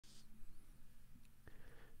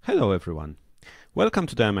Hello everyone, welcome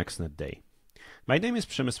to the MXNet Day. My name is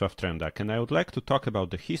Przemyslaw Tredak and I would like to talk about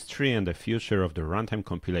the history and the future of the runtime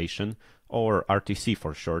compilation, or RTC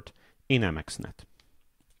for short, in MXNet.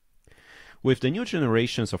 With the new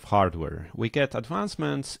generations of hardware, we get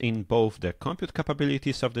advancements in both the compute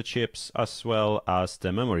capabilities of the chips as well as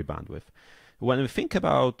the memory bandwidth. When we think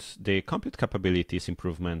about the compute capabilities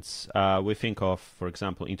improvements, we think of, for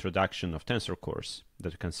example, introduction of tensor cores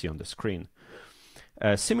that you can see on the screen.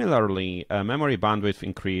 Similarly, memory bandwidth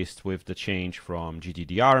increased with the change from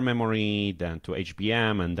GDDR memory, then to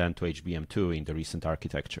HBM, and then to HBM2 in the recent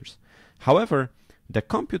architectures. However, the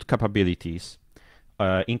compute capabilities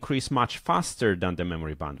increase much faster than the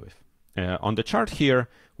memory bandwidth. On the chart here,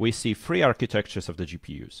 we see three architectures of the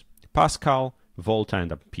GPUs: Pascal, Volta,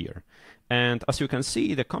 and Ampere. And as you can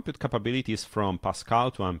see, the compute capabilities from Pascal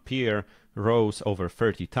to Ampere rose over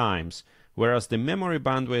 30 times, whereas the memory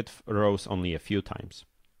bandwidth rose only a few times.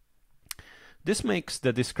 This makes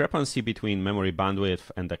the discrepancy between memory bandwidth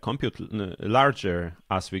and the compute larger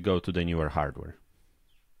as we go to the newer hardware.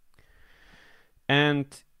 And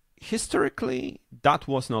historically, that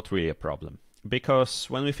was not really a problem, because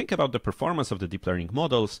when we think about the performance of the deep learning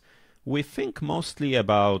models, we think mostly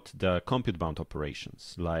about the compute-bound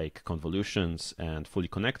operations, like convolutions and fully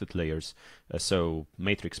connected layers, so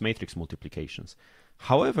matrix-matrix multiplications.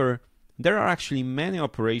 However, there are actually many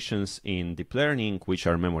operations in deep learning which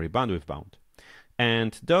are memory bandwidth bound.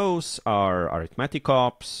 And those are arithmetic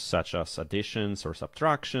ops, such as additions or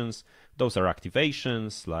subtractions. Those are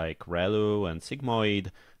activations, like ReLU and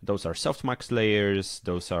sigmoid. Those are softmax layers.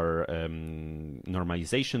 Those are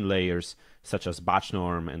normalization layers, such as batch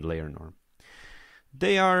norm and layer norm.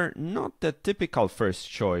 They are not the typical first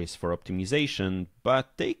choice for optimization,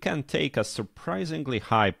 but they can take a surprisingly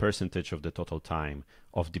high percentage of the total time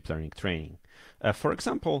of deep learning training. For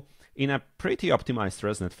example, in a pretty optimized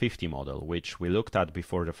ResNet 50 model, which we looked at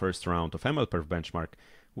before the first round of MLPerf benchmark,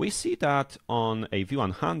 we see that on a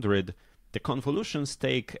V100, the convolutions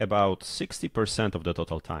take about 60% of the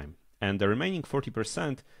total time, and the remaining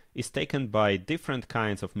 40% is taken by different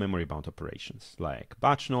kinds of memory-bound operations, like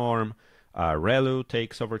batch norm, ReLU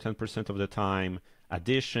takes over 10% of the time,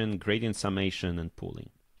 addition, gradient summation, and pooling.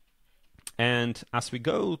 And as we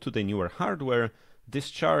go to the newer hardware, this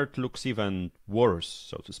chart looks even worse,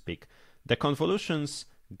 so to speak. The convolutions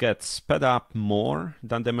get sped up more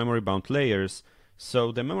than the memory-bound layers,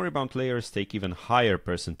 so the memory-bound layers take even higher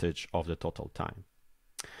percentage of the total time.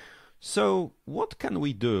 So what can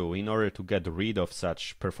we do in order to get rid of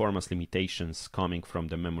such performance limitations coming from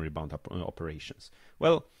the memory-bound operations?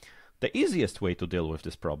 Well, the easiest way to deal with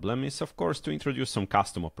this problem is, of course, to introduce some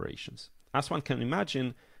custom operations. As one can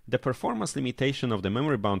imagine, the performance limitation of the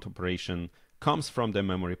memory-bound operation comes from the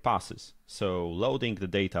memory passes, so loading the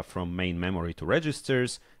data from main memory to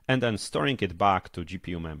registers and then storing it back to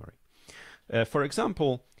GPU memory. For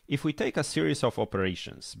example, if we take a series of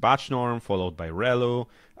operations, batch norm followed by ReLU,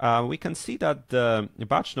 we can see that the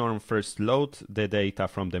batch norm first loads the data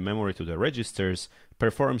from the memory to the registers,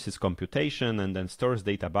 performs its computation, and then stores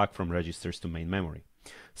data back from registers to main memory.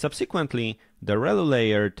 Subsequently, the ReLU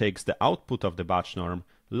layer takes the output of the batch norm,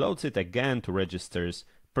 loads it again to registers,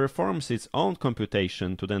 performs its own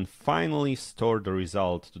computation to then finally store the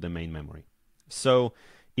result to the main memory. So,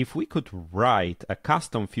 if we could write a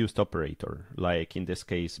custom fused operator, like in this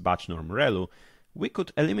case batch norm ReLU, we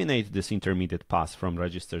could eliminate this intermediate pass from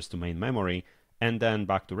registers to main memory and then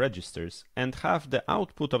back to registers, and have the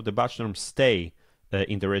output of the batch norm stay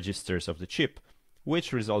in the registers of the chip,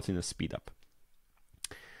 which results in a speedup.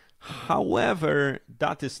 However,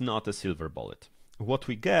 that is not a silver bullet. What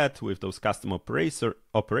we get with those custom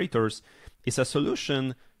operators is a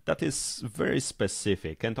solution that is very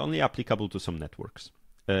specific and only applicable to some networks.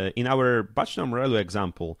 In our batch norm ReLU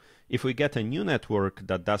example, if we get a new network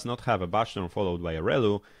that does not have a batch norm followed by a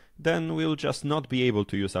ReLU, then we'll just not be able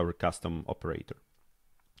to use our custom operator.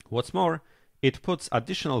 What's more, it puts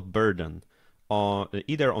additional burden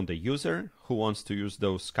either on the user who wants to use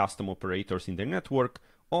those custom operators in their network,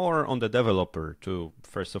 or on the developer to,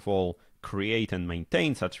 first of all, create and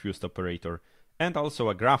maintain such fused operator, and also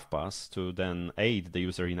a graph pass to then aid the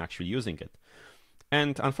user in actually using it.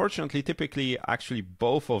 And unfortunately, typically, actually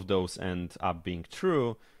both of those end up being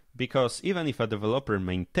true, because even if a developer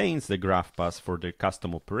maintains the graph pass for the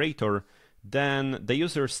custom operator, then the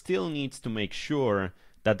user still needs to make sure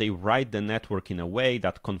that they write the network in a way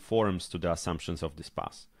that conforms to the assumptions of this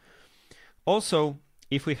pass. Also,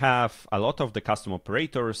 if we have a lot of the custom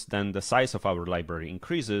operators, then the size of our library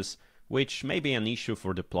increases, which may be an issue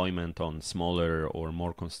for deployment on smaller or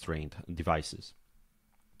more constrained devices.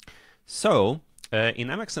 So, In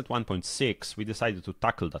MXNet 1.6, we decided to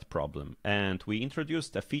tackle that problem, and we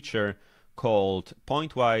introduced a feature called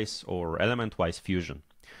pointwise or element-wise fusion.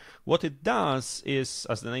 What it does is,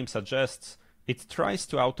 as the name suggests, it tries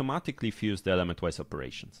to automatically fuse the element-wise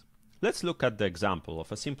operations. Let's look at the example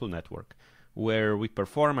of a simple network where we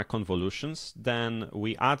perform a convolutions, then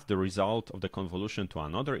we add the result of the convolution to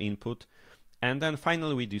another input, and then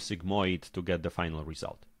finally we do sigmoid to get the final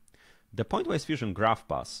result. The pointwise fusion graph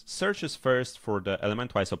pass searches first for the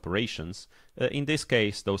element-wise operations, in this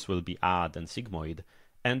case those will be add and sigmoid,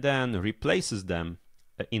 and then replaces them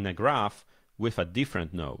in a graph with a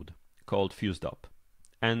different node called fusedOp.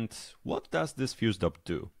 And what does this fusedOp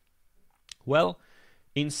do? Well,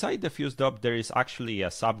 inside the fusedOp there is actually a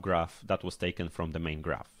subgraph that was taken from the main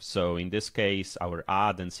graph. So in this case our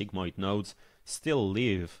add and sigmoid nodes still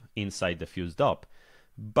live inside the fusedOp,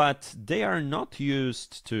 but they are not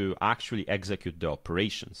used to actually execute the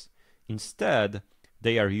operations. Instead,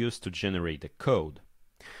 they are used to generate the code.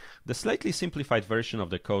 The slightly simplified version of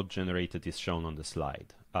the code generated is shown on the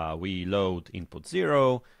slide. We load input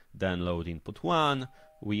 0, then load input 1,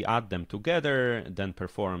 we add them together, then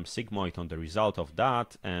perform sigmoid on the result of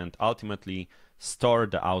that, and ultimately store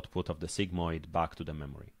the output of the sigmoid back to the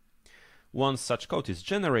memory. Once such code is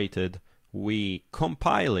generated, we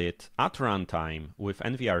compile it at runtime with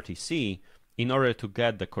NVRTC in order to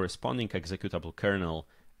get the corresponding executable kernel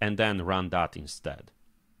and then run that instead.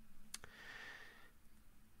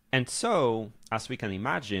 And so, as we can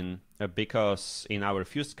imagine, because in our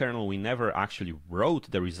fused kernel we never actually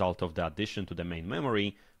wrote the result of the addition to the main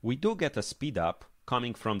memory, we do get a speedup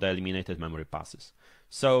coming from the eliminated memory passes.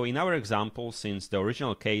 So in our example, since the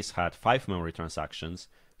original case had 5 memory transactions,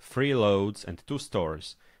 3 loads and 2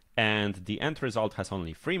 stores, and the end result has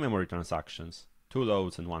only 3 memory transactions, 2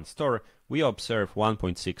 loads and 1 store, we observe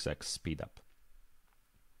 1.6x speedup.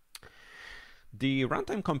 The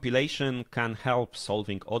runtime compilation can help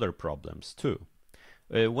solving other problems too.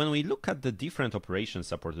 When we look at the different operations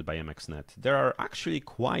supported by MXNet, there are actually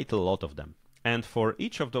quite a lot of them. And for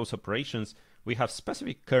each of those operations, we have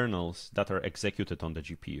specific kernels that are executed on the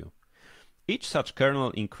GPU. Each such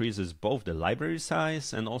kernel increases both the library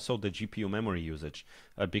size and also the GPU memory usage,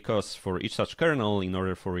 because for each such kernel, in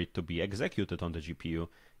order for it to be executed on the GPU,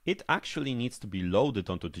 it actually needs to be loaded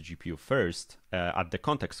onto the GPU first at the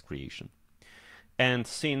context creation. And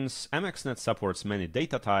since MXNet supports many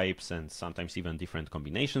data types and sometimes even different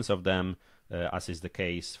combinations of them, as is the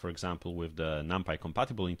case, for example, with the NumPy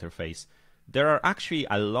compatible interface, there are actually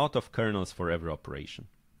a lot of kernels for every operation.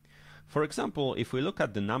 For example, if we look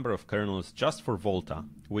at the number of kernels just for Volta,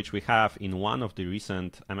 which we have in one of the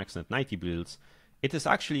recent MXNet 90 builds, it is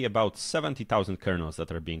actually about 70,000 kernels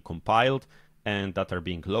that are being compiled and that are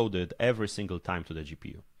being loaded every single time to the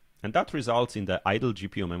GPU. And that results in the idle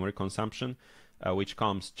GPU memory consumption, which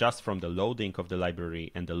comes just from the loading of the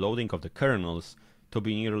library and the loading of the kernels, to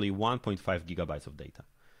be nearly 1.5 gigabytes of data.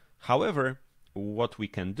 However, what we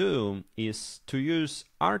can do is to use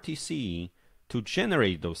RTC to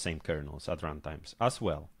generate those same kernels at runtimes as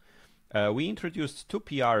well. We introduced 2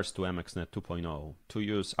 PRs to MXNet 2.0 to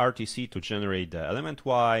use RTC to generate the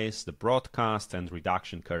element-wise, the broadcast, and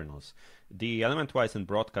reduction kernels. The element-wise and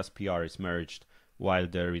broadcast PR is merged, while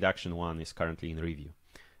the reduction one is currently in review.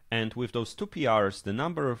 And with those 2 PRs, the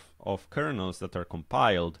number of kernels that are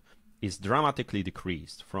compiled is dramatically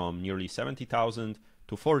decreased from nearly 70,000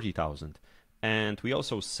 to 40,000. And we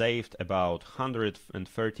also saved about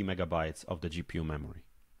 130 megabytes of the GPU memory.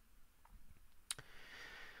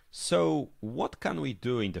 So what can we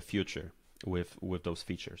do in the future with those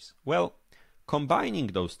features? Well, combining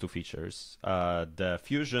those 2 features, the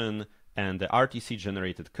fusion and the RTC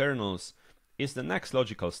generated kernels, is the next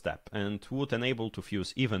logical step and would enable to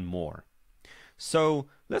fuse even more. So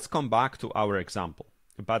let's come back to our example,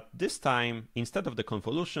 but this time, instead of the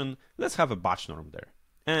convolution, let's have a batch norm there.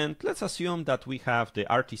 And let's assume that we have the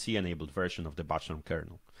RTC enabled version of the batch norm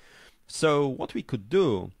kernel. So what we could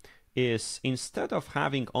do is, instead of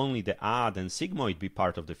having only the add and sigmoid be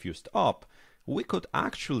part of the fused op, we could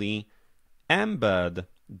actually embed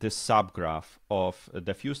the subgraph of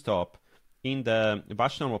the fused op in the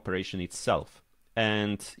batch norm operation itself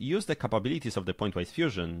and use the capabilities of the pointwise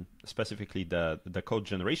fusion, specifically the code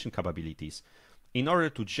generation capabilities, in order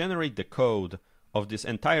to generate the code of this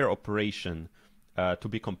entire operation to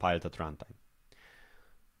be compiled at runtime.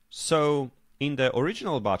 So in the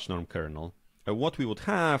original batch norm kernel, what we would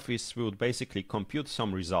have is we would basically compute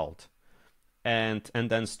some result and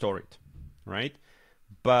then store it, right?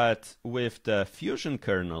 But with the fusion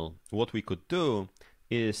kernel, what we could do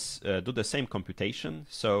is do the same computation,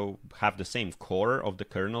 so have the same core of the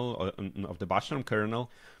kernel, of the batch norm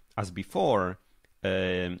kernel as before,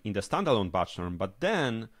 in the standalone batch norm, but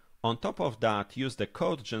then on top of that, use the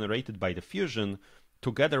code generated by the fusion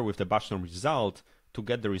together with the batch norm result to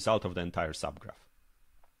get the result of the entire subgraph.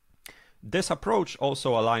 This approach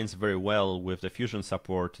also aligns very well with the fusion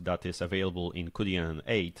support that is available in cuDNN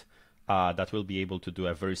 8 that will be able to do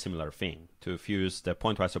a very similar thing, to fuse the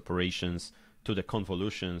pointwise operations to the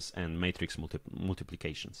convolutions and matrix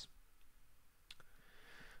multiplications.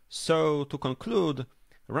 So to conclude,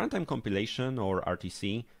 runtime compilation, or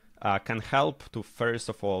RTC, can help to first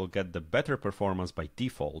of all get the better performance by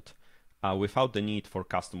default without the need for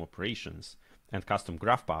custom operations and custom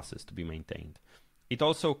graph passes to be maintained. It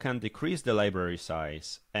also can decrease the library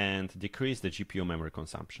size and decrease the GPU memory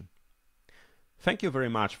consumption. Thank you very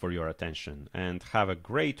much for your attention and have a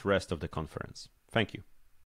great rest of the conference. Thank you.